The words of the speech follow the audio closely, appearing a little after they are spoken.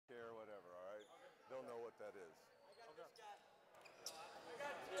that is.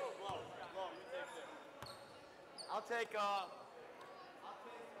 I'll take All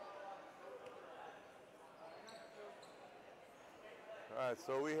right,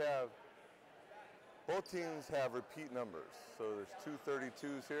 so we have, both teams have repeat numbers. So there's two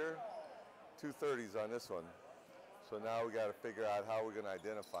 32s here, two 30s on this one. So now we got to figure out how we're going to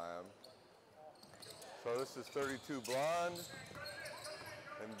identify them. So this is 32 blonde,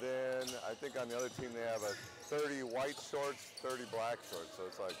 and then I think on the other team they have a 30 white shorts, 30 black shorts. So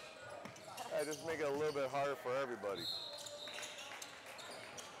it's like, I just make it a little bit harder for everybody.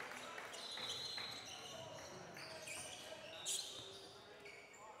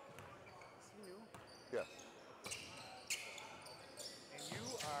 Yes. And you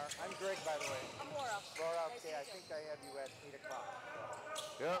are, I'm Greg, by the way. I'm Laura. Laura, Nice okay, to I meet you. think I have you at 8 o'clock.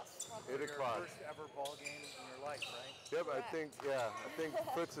 Yep, 8 o'clock. Your first ever ball game in your life, right? Yep, I think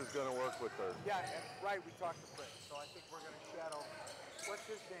Fritz is going to work with her. Yeah, and, right, we talked to Fritz, so I think we're going to shadow. What's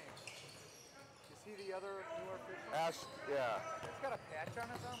his name? Is he the other newer official? Ash, yeah. He's got a patch on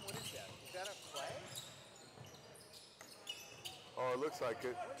his arm? What is that? Is that a flag? Oh, it looks like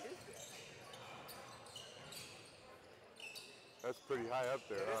it. What is that? That's pretty high up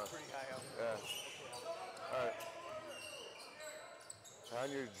there, huh? It is pretty high up there. Yeah. All right. On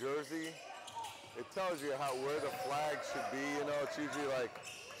your jersey, it tells you where the flag should be. You know, it's usually like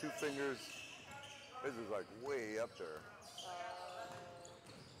 2 fingers. This is like way up there.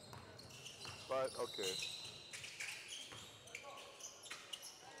 But okay.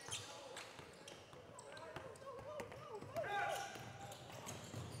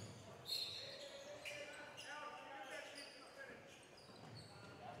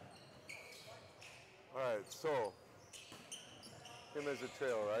 All right, so him as a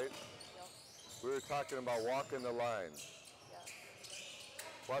trail, right? Yep. We were talking about walking the line. Yeah.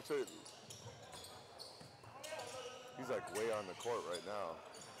 Watch it. He's like way on the court right now.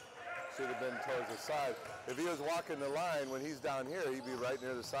 Should have been towards the side. If he was walking the line when he's down here, he'd be right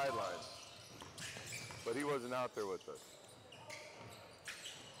near the sideline. But he wasn't out there with us.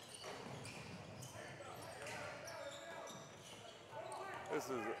 This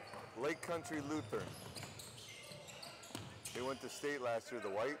is Lake Country Lutheran. They went to state last year, the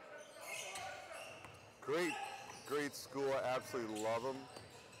white. Great school, I absolutely love them.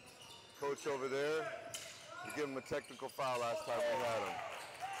 Coach over there, we gave him a technical foul last time we had him.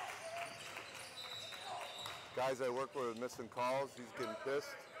 Guys I work with are missing calls, he's getting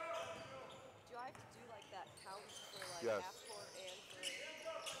pissed. Do I have to do like that count for like Yes. half court and for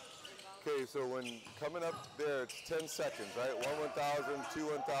inbound? Okay, so when coming up there, it's 10 seconds, right? 1 1,000, 2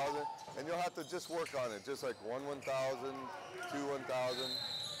 1,000, and you'll have to just work on it, just like 1 1,000, 2 1,000.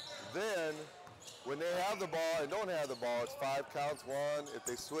 Then, when they have the ball and don't have the ball, it's 5 counts, 1. If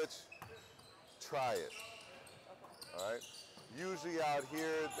they switch, try it. Okay. All right? Usually out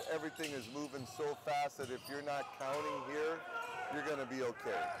here, everything is moving so fast that if you're not counting here, you're gonna be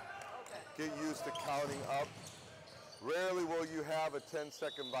okay. Okay. Get used to counting up. Rarely will you have a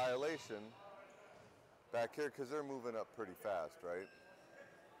 10-second violation back here because they're moving up pretty fast, right?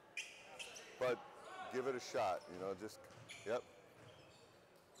 But give it a shot, you know, just, yep.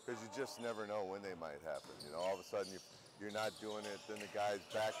 Because you just never know when they might happen. You know, all of a sudden you're not doing it, then the guy's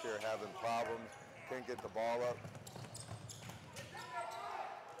back there having problems, can't get the ball up.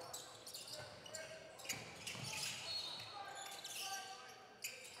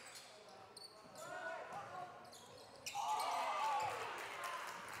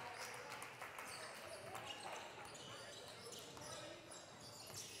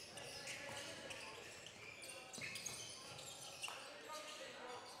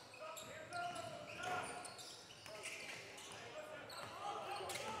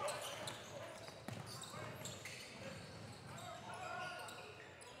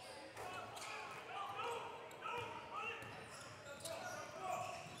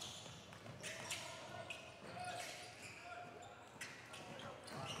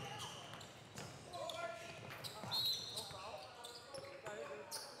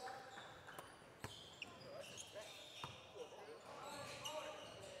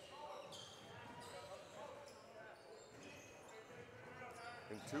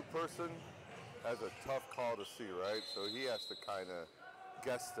 And two-person has a tough call to see, right? So he has to kind of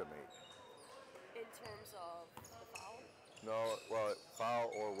guesstimate. In terms of the foul? No, well,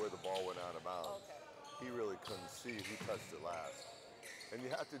 foul or where the ball went out of bounds. Okay. He really couldn't see. He touched it last. And you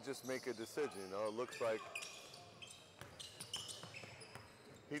have to just make a decision, you know? It looks like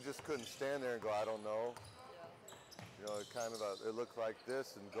he just couldn't stand there and go, I don't know. Yeah. You know, it looked like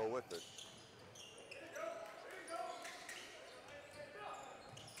this and go with it.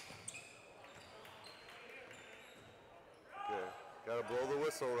 Gotta blow the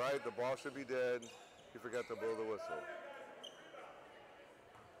whistle, right? The ball should be dead. You forgot to blow the whistle.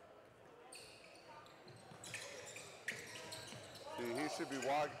 See, he should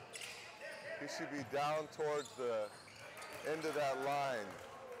be down towards the end of that line.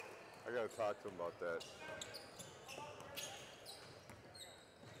 I gotta talk to him about that.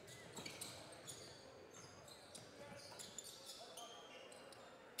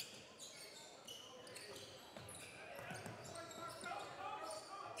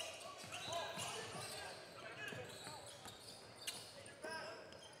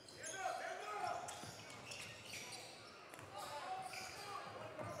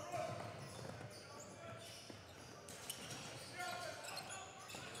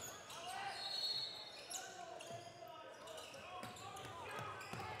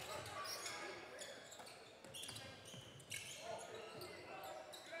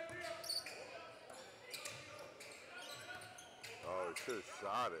 Oh, he should have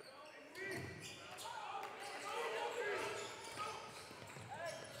shot it.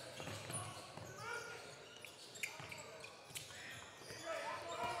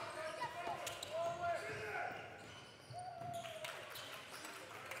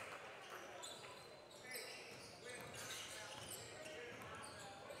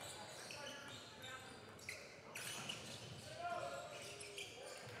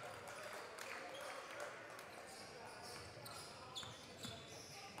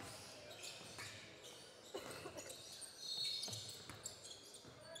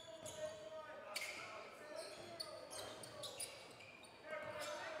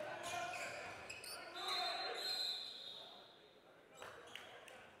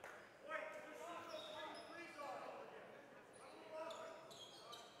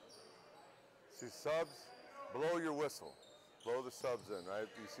 See subs, blow your whistle. Blow the subs in, right?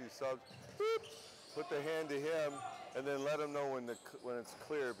 You see subs, boop, put the hand to him, and then let him know when it's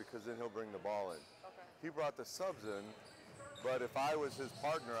clear, because then he'll bring the ball in. Okay. He brought the subs in, but if I was his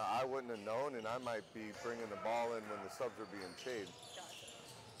partner, I wouldn't have known, and I might be bringing the ball in when the subs are being paid.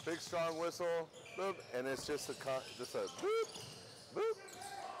 Gotcha. Big strong whistle, boop, and it's just a boop, boop.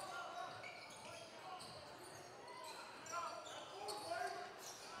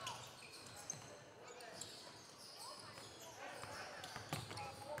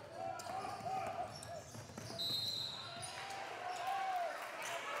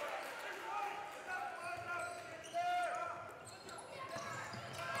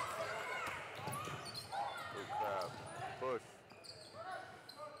 Push.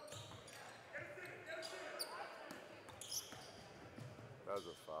 That was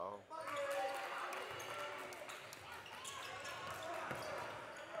a foul.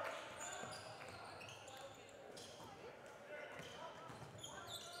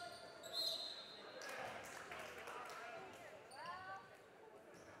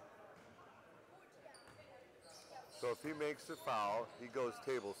 So if he makes the foul, he goes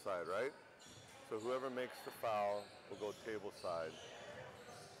table side, right? So whoever makes the foul will go table side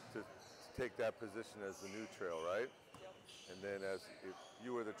to take that position as the new trail, right? Yep. And then if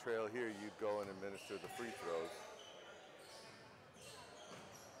you were the trail here, you'd go and administer the free throws.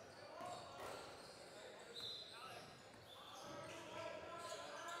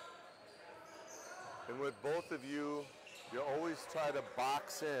 And with both of you, you always try to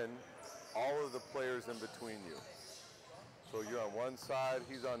box in all of the players in between you. So you're on one side,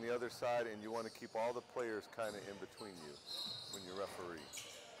 he's on the other side, and you want to keep all the players kind of in between you when you referee.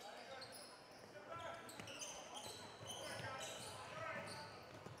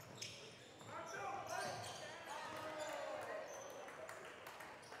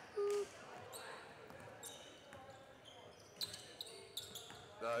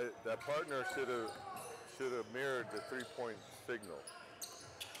 Now, that partner should have mirrored the three-point signal.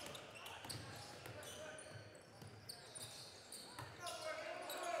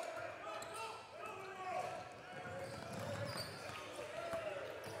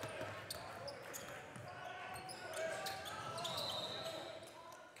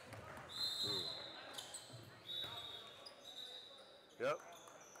 Yep.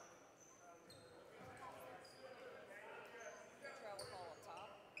 Travel ball up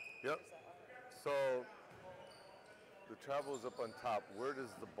top? Yep. Or is that up? So the travel is up on top. Where does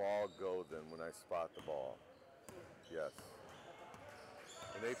the ball go then when I spot the ball? Yes.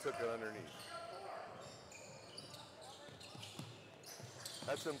 And they took it underneath.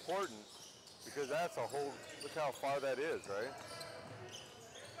 That's important because that's a whole, look how far that is, right?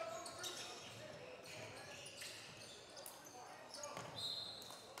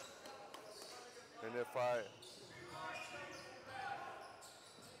 And if I,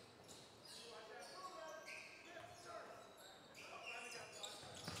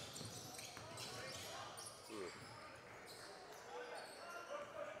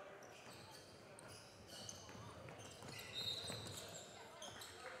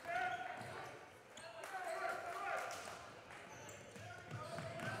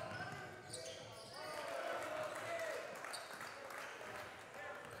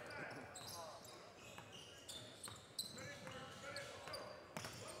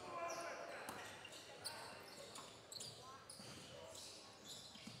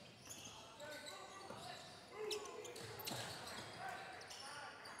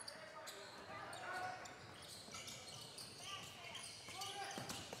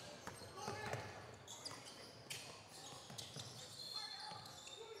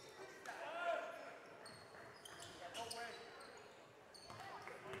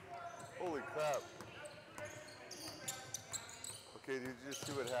 Okay, did you just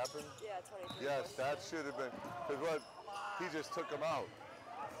see what happened? Yeah, 23. Yes, that should have been, because what, he just took him out.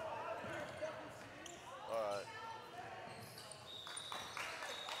 All right.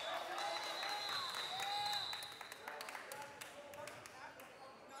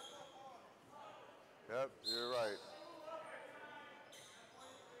 Yep, you're right.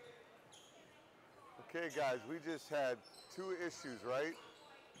 Okay, guys, we just had two issues, right?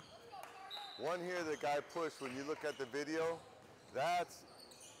 One here, the guy pushed. When you look at the video, that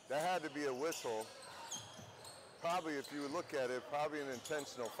had to be a whistle. Probably, if you look at it, probably an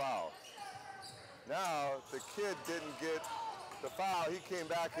intentional foul. Now, the kid didn't get the foul. He came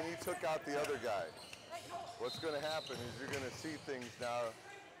back and he took out the other guy. What's going to happen is you're going to see things now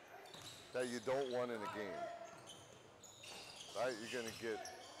that you don't want in a game. Right? You're going to get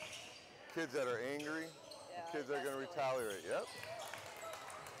kids that are angry, Yeah, kids that are going to retaliate. Yep.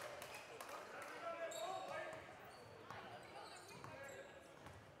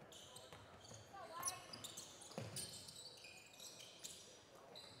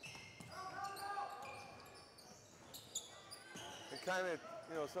 And kind of,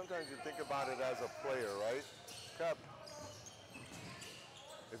 you know, sometimes you think about it as a player, right? Crap.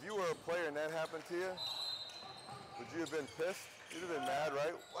 If you were a player and that happened to you, would you have been pissed? You'd have been mad,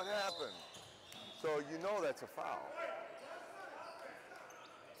 right? What happened? So you know that's a foul.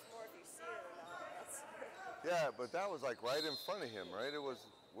 It's more if you see it or not. That's Yeah, but that was like right in front of him, right? It was,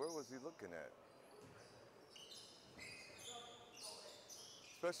 where was he looking at?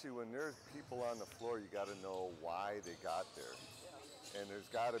 Especially when there's people on the floor, you got to know why they got there. And there's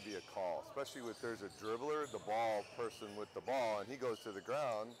got to be a call, especially if there's a dribbler, the ball person with the ball, and he goes to the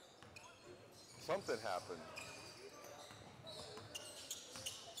ground, something happened.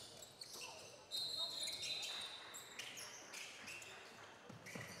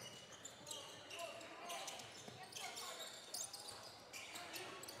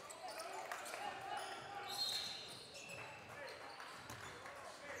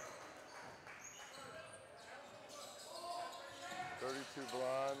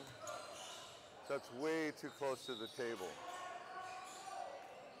 Blonde. That's way too close to the table.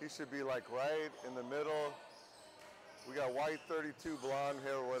 He should be like right in the middle. We got white 32, blonde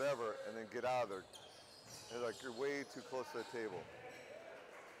hair, whatever, and then get out of there. And like you're way too close to the table.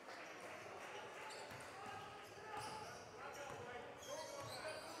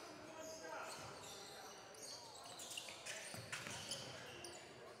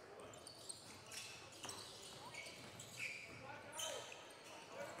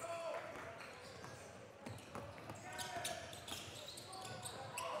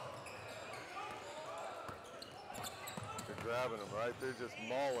 Grabbing them, right? They're just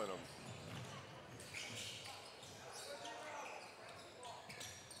mauling them.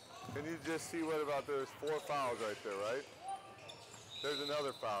 Can you just see what about there's 4 fouls right there, right? There's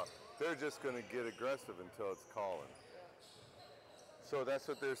another foul. They're just going to get aggressive until it's calling. So that's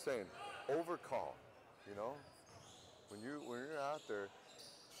what they're saying. Overcall, you know? When you're out there,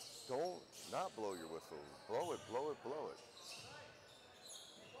 don't not blow your whistle. Blow it, blow it, blow it.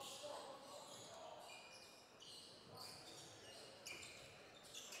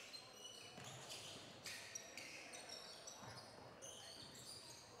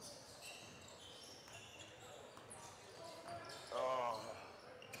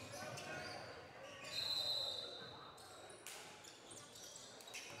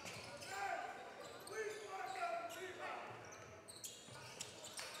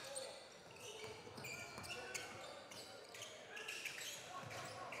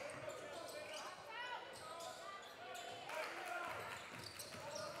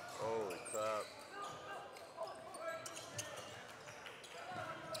 Holy crap.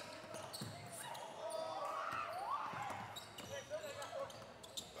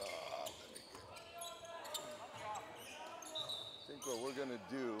 I think what we're going to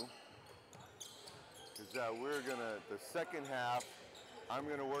do is that we're going to, the second half, I'm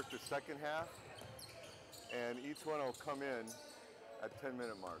going to work the second half, and each one will come in at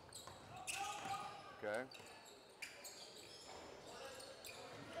 10-minute mark. Okay?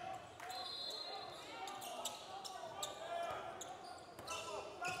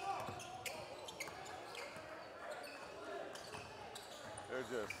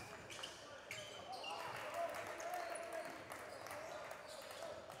 They're just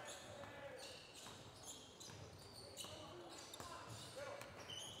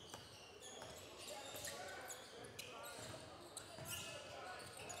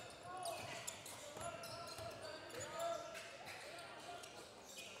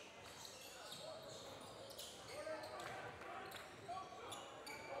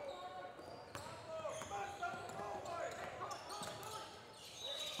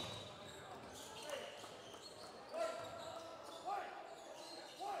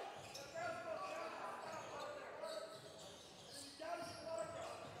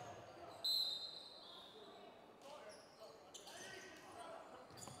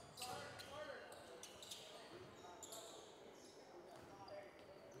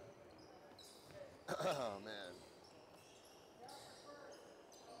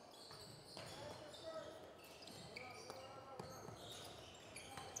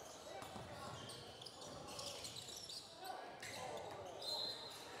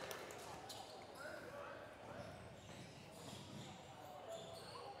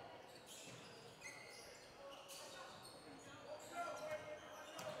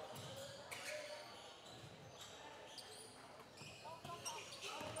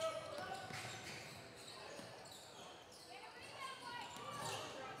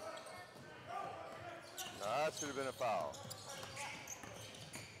should have been a foul.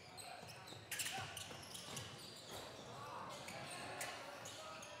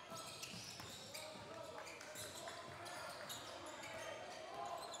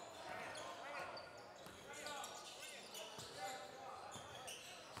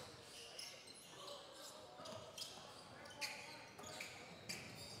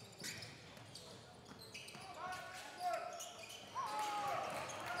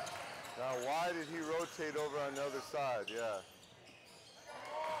 Now, why did he rotate over on the other side? Yeah.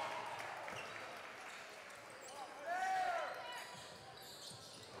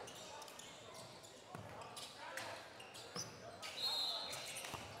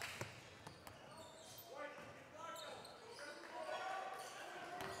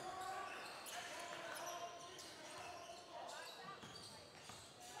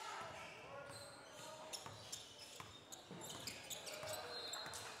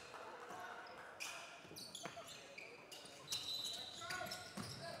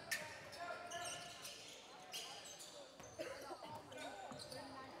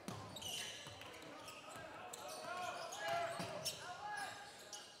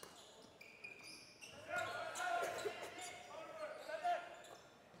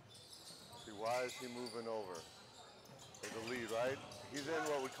 Why is he moving over? There's a lead, right? He's in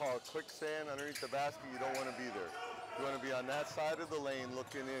what we call a quicksand underneath the basket. You don't want to be there. You want to be on that side of the lane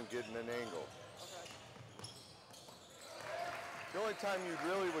looking in, getting an angle. The only time you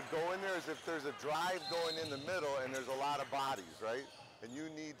really would go in there is if there's a drive going in the middle and there's a lot of bodies, right? And you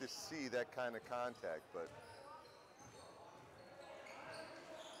need to see that kind of contact, but.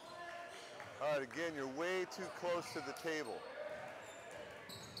 All right, again, you're way too close to the table.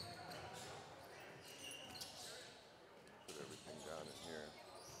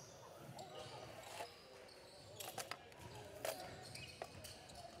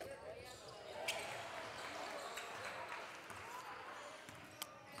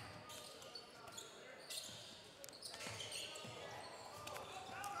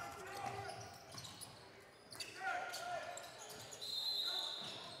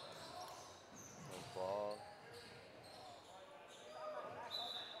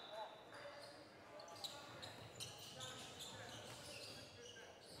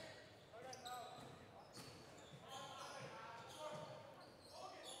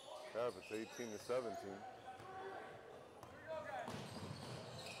 Yeah, if it's 18 to 17.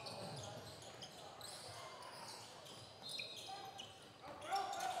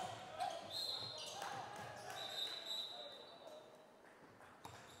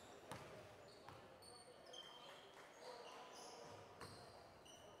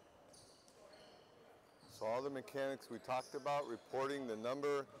 So all the mechanics we talked about, reporting the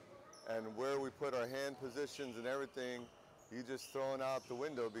number and where we put our hand positions and everything, you just throwing out the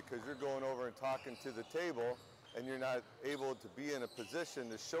window because you're going over and talking to the table and you're not able to be in a position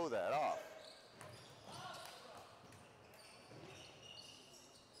to show that off.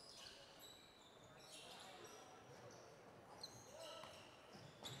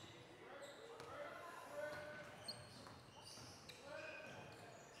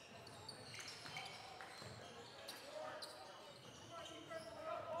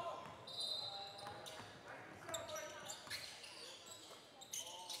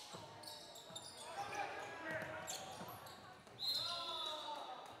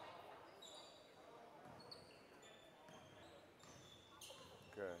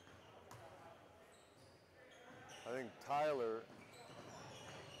 Okay. I think Tyler,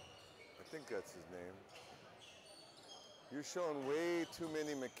 I think that's his name. You're showing way too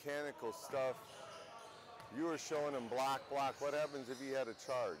many mechanical stuff. You were showing him block, block. What happens if he had a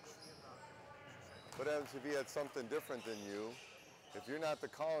charge? What happens if he had something different than you? If you're not the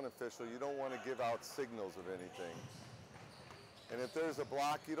calling official, you don't want to give out signals of anything. And if there's a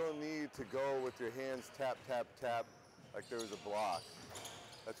block, you don't need to go with your hands tap, tap, tap like there was a block.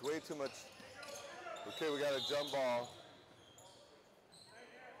 That's way too much. Okay, we got a jump ball.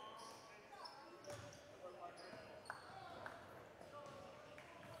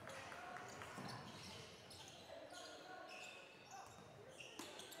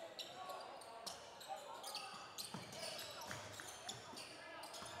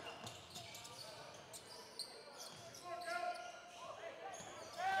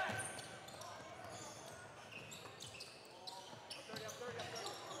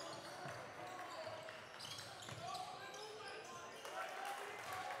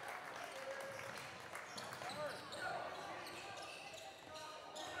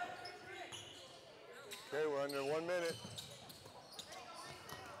 Okay, we're under 1 minute.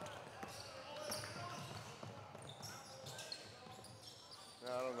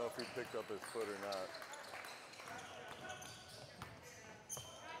 I don't know if he picked up his foot or not.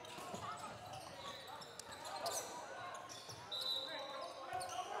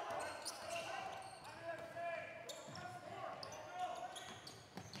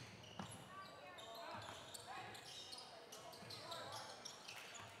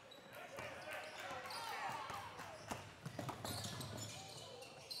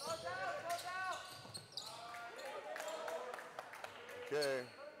 Okay.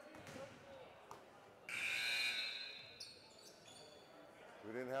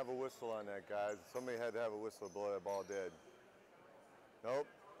 We didn't have a whistle on that, guys. Somebody had to have a whistle to blow that ball dead. Nope.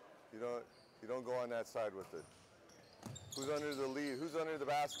 You don't go on that side with it. Who's under the lead? Who's under the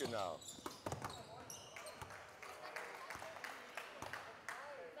basket now?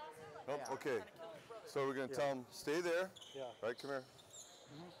 Nope. Okay. So we're gonna tell them stay there. Yeah. Right. Come here.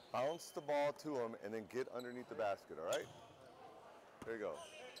 Bounce the ball to them and then get underneath the basket. All right. There you go.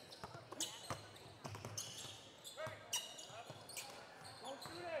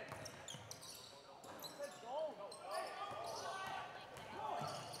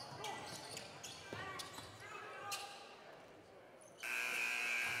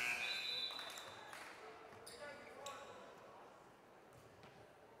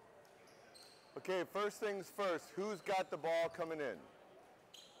 Okay, first things first, who's got the ball coming in?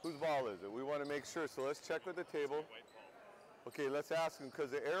 Whose ball is it? We want to make sure, so let's check with the table. Okay, let's ask them,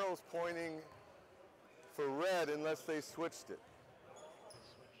 because the arrow's pointing for red unless they switched it.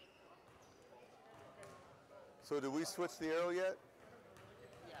 So did we switch the arrow yet?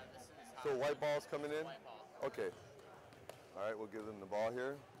 Yeah, this is So white ball's coming in? white ball. Okay. All right, we'll give them the ball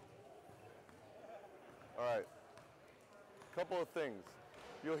here. All right. Couple of things.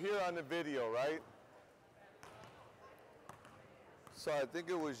 You'll hear on the video, right? So I think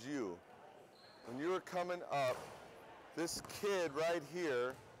it was you. When you were coming up, this kid right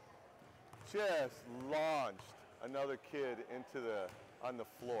here just launched another kid on the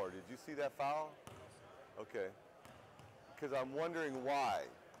floor. Did you see that foul? Okay. Because I'm wondering why.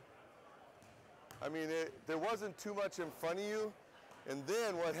 I mean, there wasn't too much in front of you. And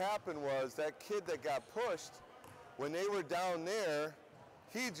then what happened was that kid that got pushed, when they were down there,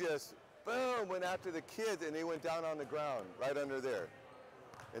 he just, boom, went after the kids and they went down on the ground right under there.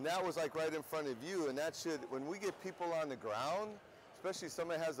 And that was like right in front of you. And that should, when we get people on the ground, especially if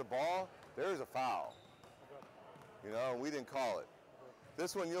somebody has the ball, there's a foul. You know, and we didn't call it.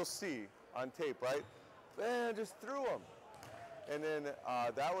 This one you'll see on tape, right? Man, just threw him. And then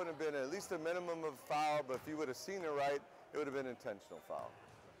that would have been at least a minimum of foul, but if you would have seen it right, it would have been intentional foul.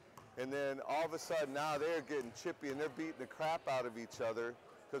 And then all of a sudden now they're getting chippy and they're beating the crap out of each other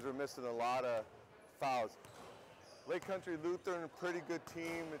because we're missing a lot of fouls. Lake Country Lutheran, pretty good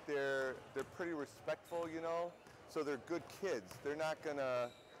team. They're pretty respectful, you know, so they're good kids. They're not gonna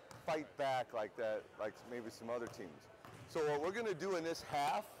fight back like that, like maybe some other teams. So what we're gonna do in this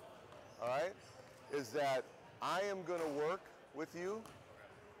half, all right, is that I am gonna work with you.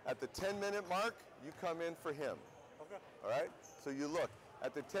 At the 10-minute mark, you come in for him. Okay. All right? So you look.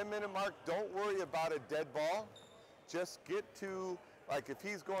 At the 10-minute mark, don't worry about a dead ball. Just get to, like if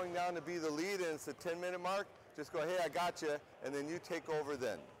he's going down to be the lead and it's the 10-minute mark, just go, hey, I got you, and then you take over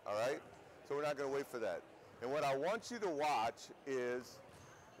then, all right? So we're not going to wait for that. And what I want you to watch is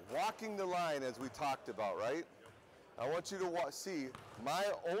walking the line as we talked about, right? I want you to see, my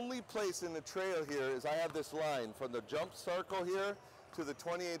only place in the trail here is I have this line from the jump circle here to the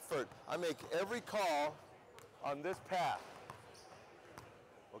 28-foot. I make every call on this path,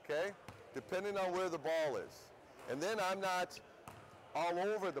 okay? Depending on where the ball is. And then I'm not all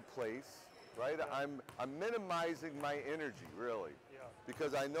over the place, right? I'm minimizing my energy, really,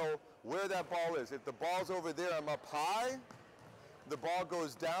 because I know where that ball is. If the ball's over there, I'm up high. The ball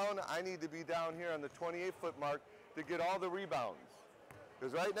goes down, I need to be down here on the 28-foot mark to get all the rebounds.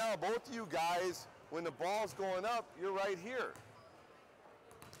 Because right now, both of you guys, when the ball's going up, you're right here,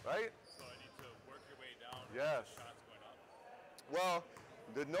 right? So I need to work your way down. Yes. The shot's going up. Well,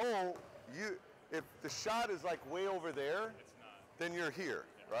 if the shot is like way over there, It's not. then you're here,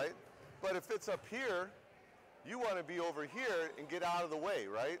 right? But if it's up here, you want to be over here and get out of the way,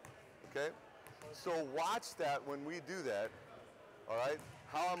 right? Okay? So watch that when we do that, all right?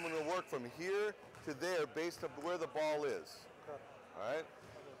 How I'm going to work from here to there based on where the ball is, all right?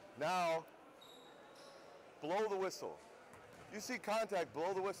 Now, blow the whistle. You see contact,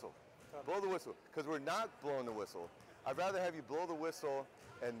 blow the whistle. Blow the whistle, because we're not blowing the whistle. I'd rather have you blow the whistle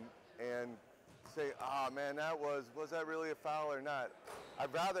and say, man, was that really a foul or not?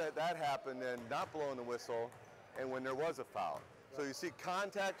 I'd rather that happen than not blowing the whistle and when there was a foul. So you see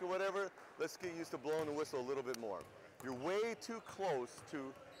contact or whatever, let's get used to blowing the whistle a little bit more. You're way too close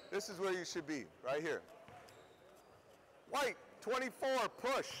to, this is where you should be, right here. White, 24,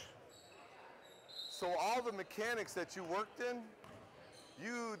 push. So all the mechanics that you worked in,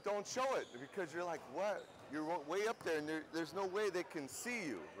 you don't show it because you're like, what? You're way up there and there's no way they can see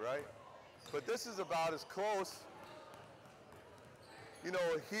you, right? But this is about as close, you know,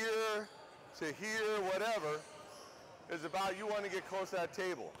 here to here, whatever, is about you want to get close to that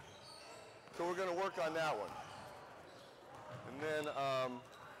table. So we're going to work on that one. And then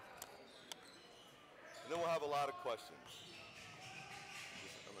we'll have a lot of questions.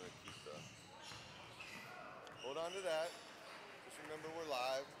 I'm gonna keep the. Hold on to that. Just remember we're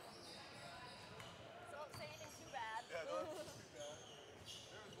live. Don't say anything too bad. Yeah, don't have to do that.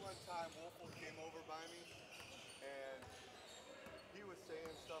 There was one time Wolfel came over by me, and he was saying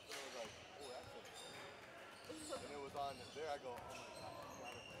stuff, and I was like, oh, that's interesting. And it was on there. I go, oh my God, I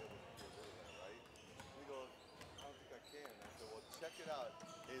gotta be able to get rid of that, right? And he goes, I don't think I can. And I said, well, check it out.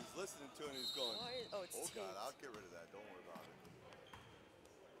 And he's listening to it, and he's going, Oh, it's oh God, Teich. I'll get rid of that. Don't worry about it.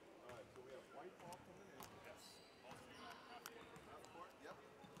 All right, so we have white ball coming in. Yes. Holstein, half court. Half court, yep.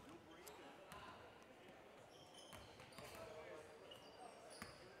 You'll bring it in.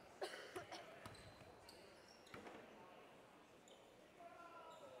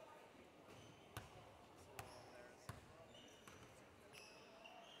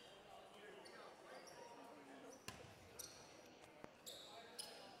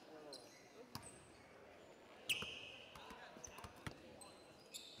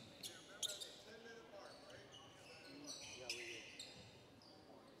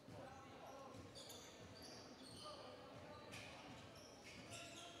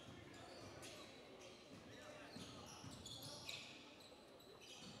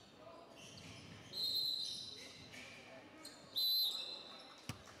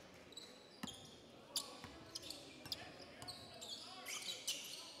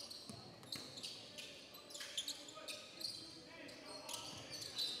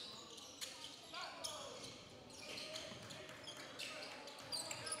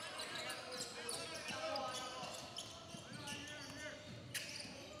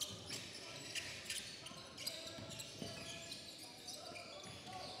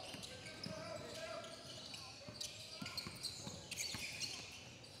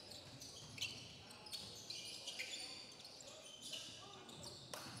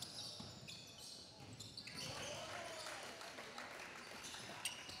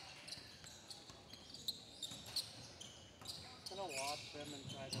 Gonna watch them and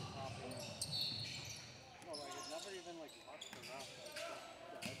try to copy it. No, like it never even like touched the rough.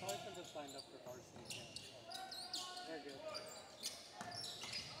 Yeah, I probably should have signed up for varsity camp. So they're good.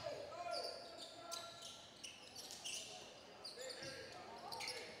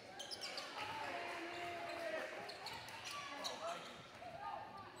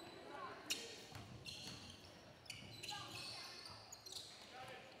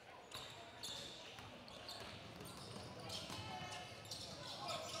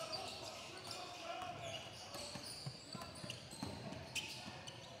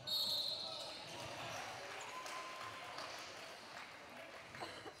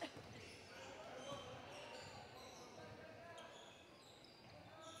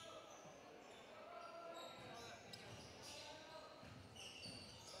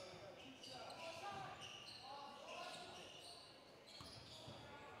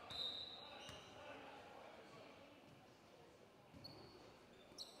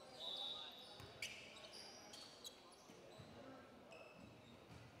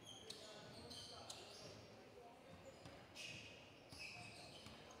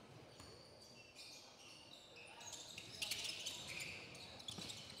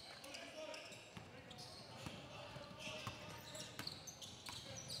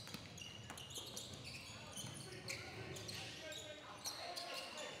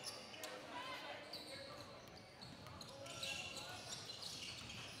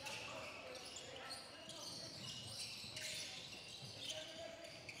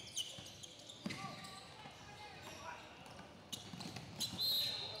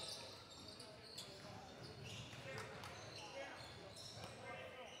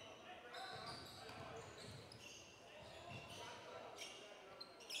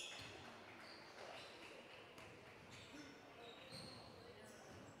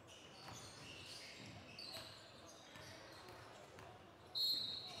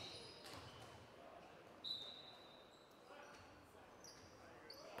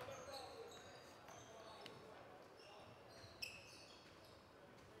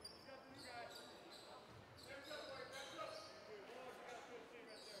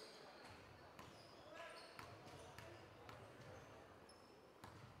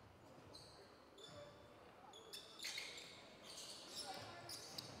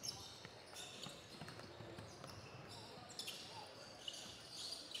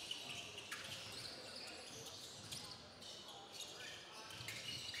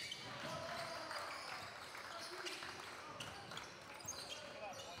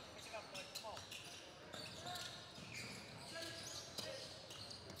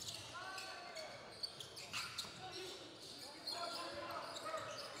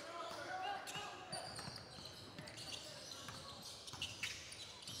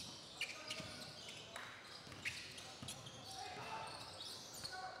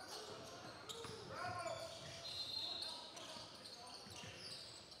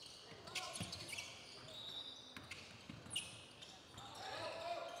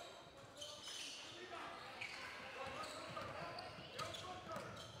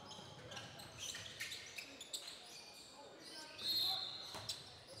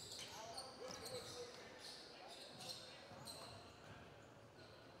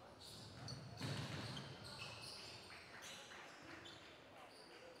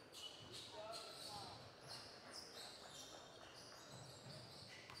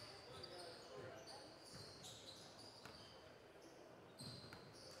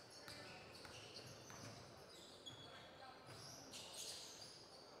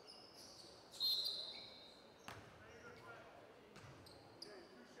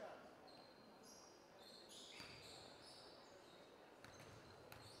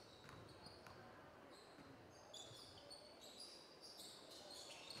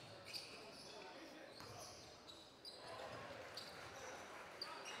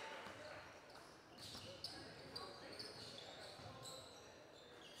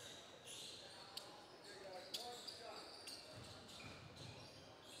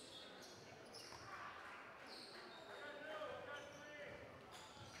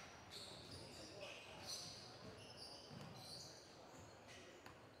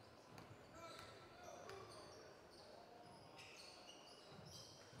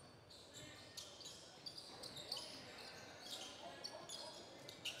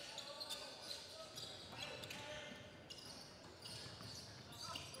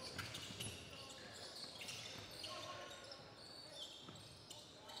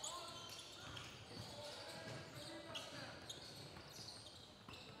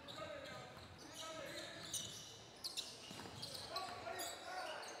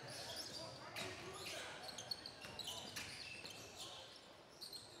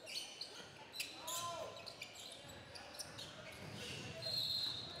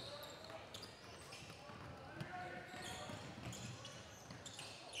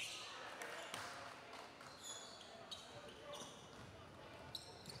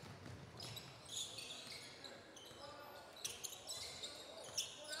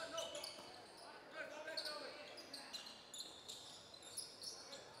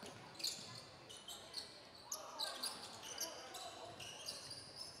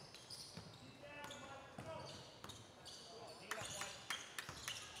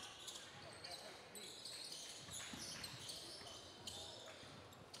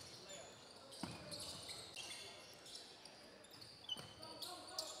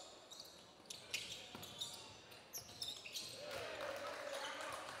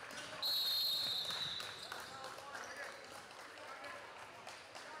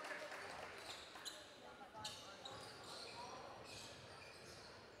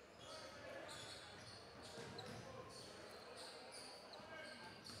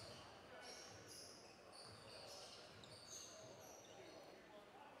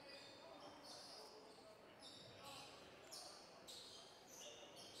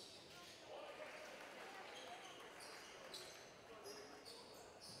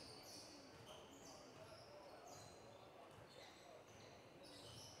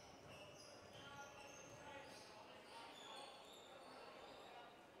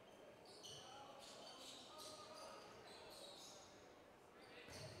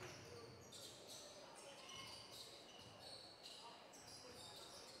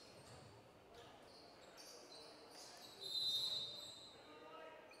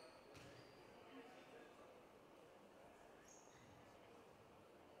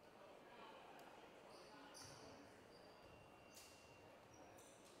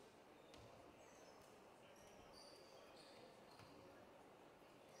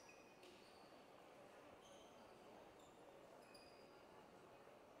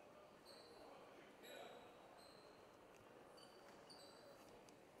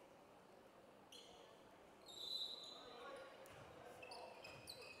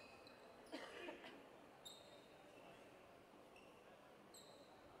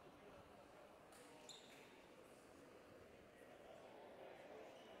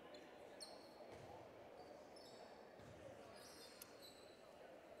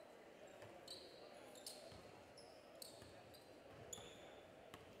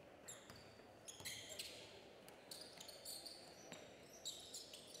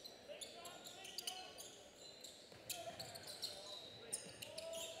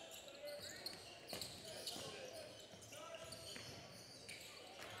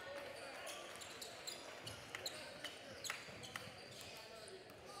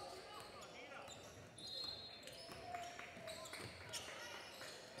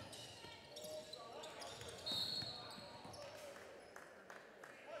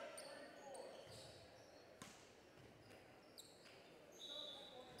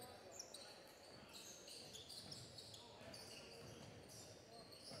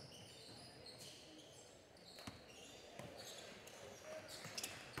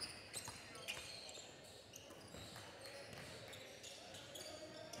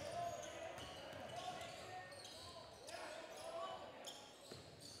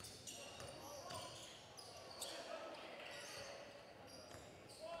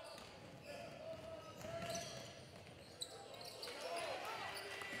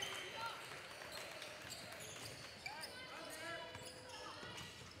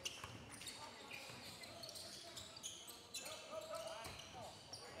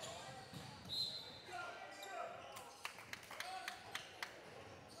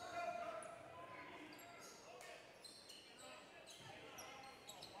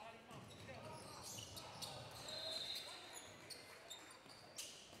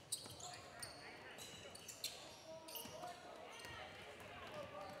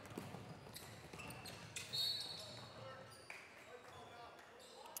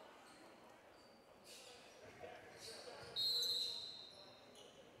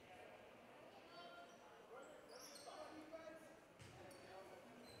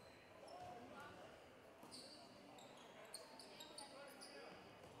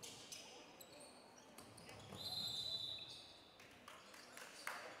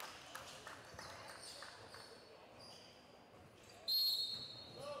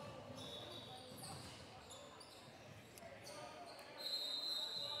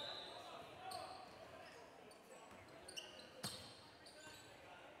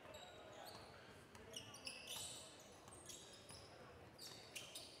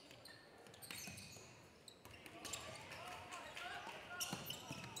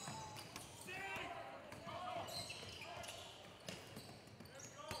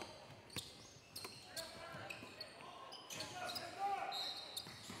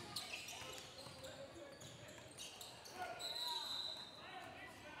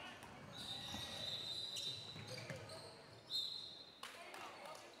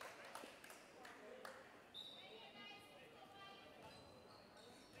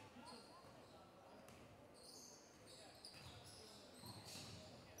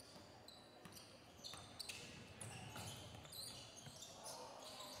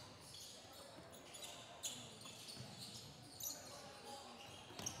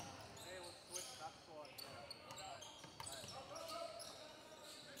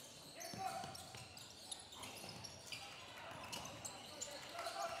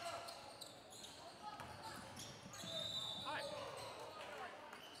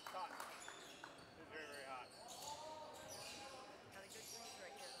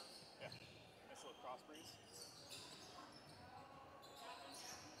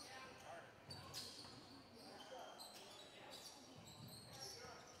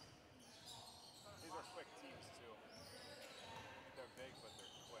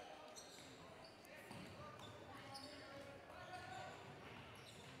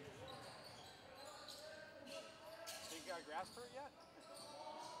 asked for it yet?